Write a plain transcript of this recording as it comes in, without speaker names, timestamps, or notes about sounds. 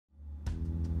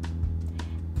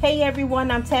Hey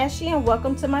everyone, I'm Tashi and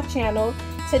welcome to my channel.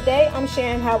 Today I'm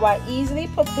sharing how I easily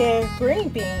prepare green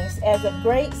beans as a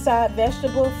great side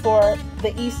vegetable for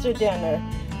the Easter dinner.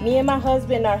 Me and my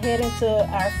husband are heading to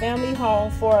our family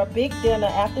home for a big dinner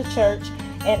after church,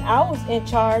 and I was in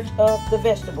charge of the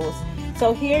vegetables.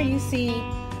 So here you see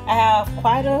I have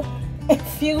quite a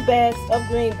few bags of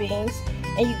green beans,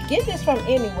 and you can get this from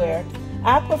anywhere.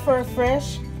 I prefer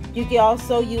fresh. You can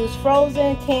also use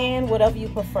frozen, canned, whatever you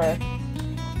prefer.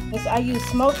 I use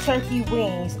smoked turkey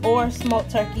wings or smoked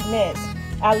turkey necks.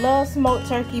 I love smoked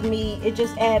turkey meat. It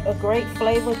just adds a great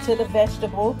flavor to the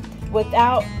vegetable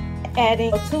without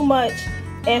adding too much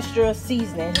extra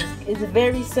seasoning. It's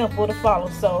very simple to follow.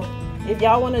 So if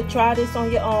y'all want to try this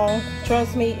on your own,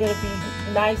 trust me, it'll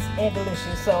be nice and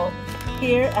delicious. So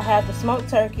here I have the smoked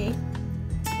turkey,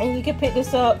 and you can pick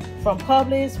this up from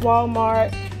Publix,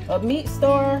 Walmart, a meat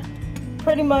store,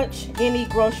 pretty much any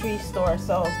grocery store.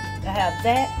 So I have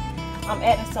that. I'm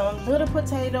adding some little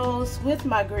potatoes with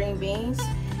my green beans.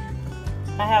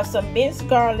 I have some minced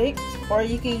garlic, or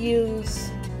you can use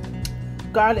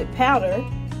garlic powder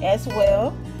as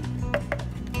well.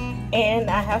 And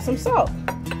I have some salt.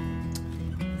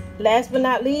 Last but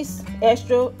not least,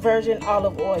 extra virgin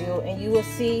olive oil, and you will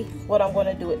see what I'm going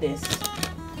to do with this.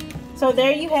 So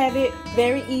there you have it,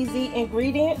 very easy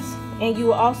ingredients, and you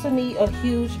will also need a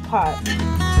huge pot.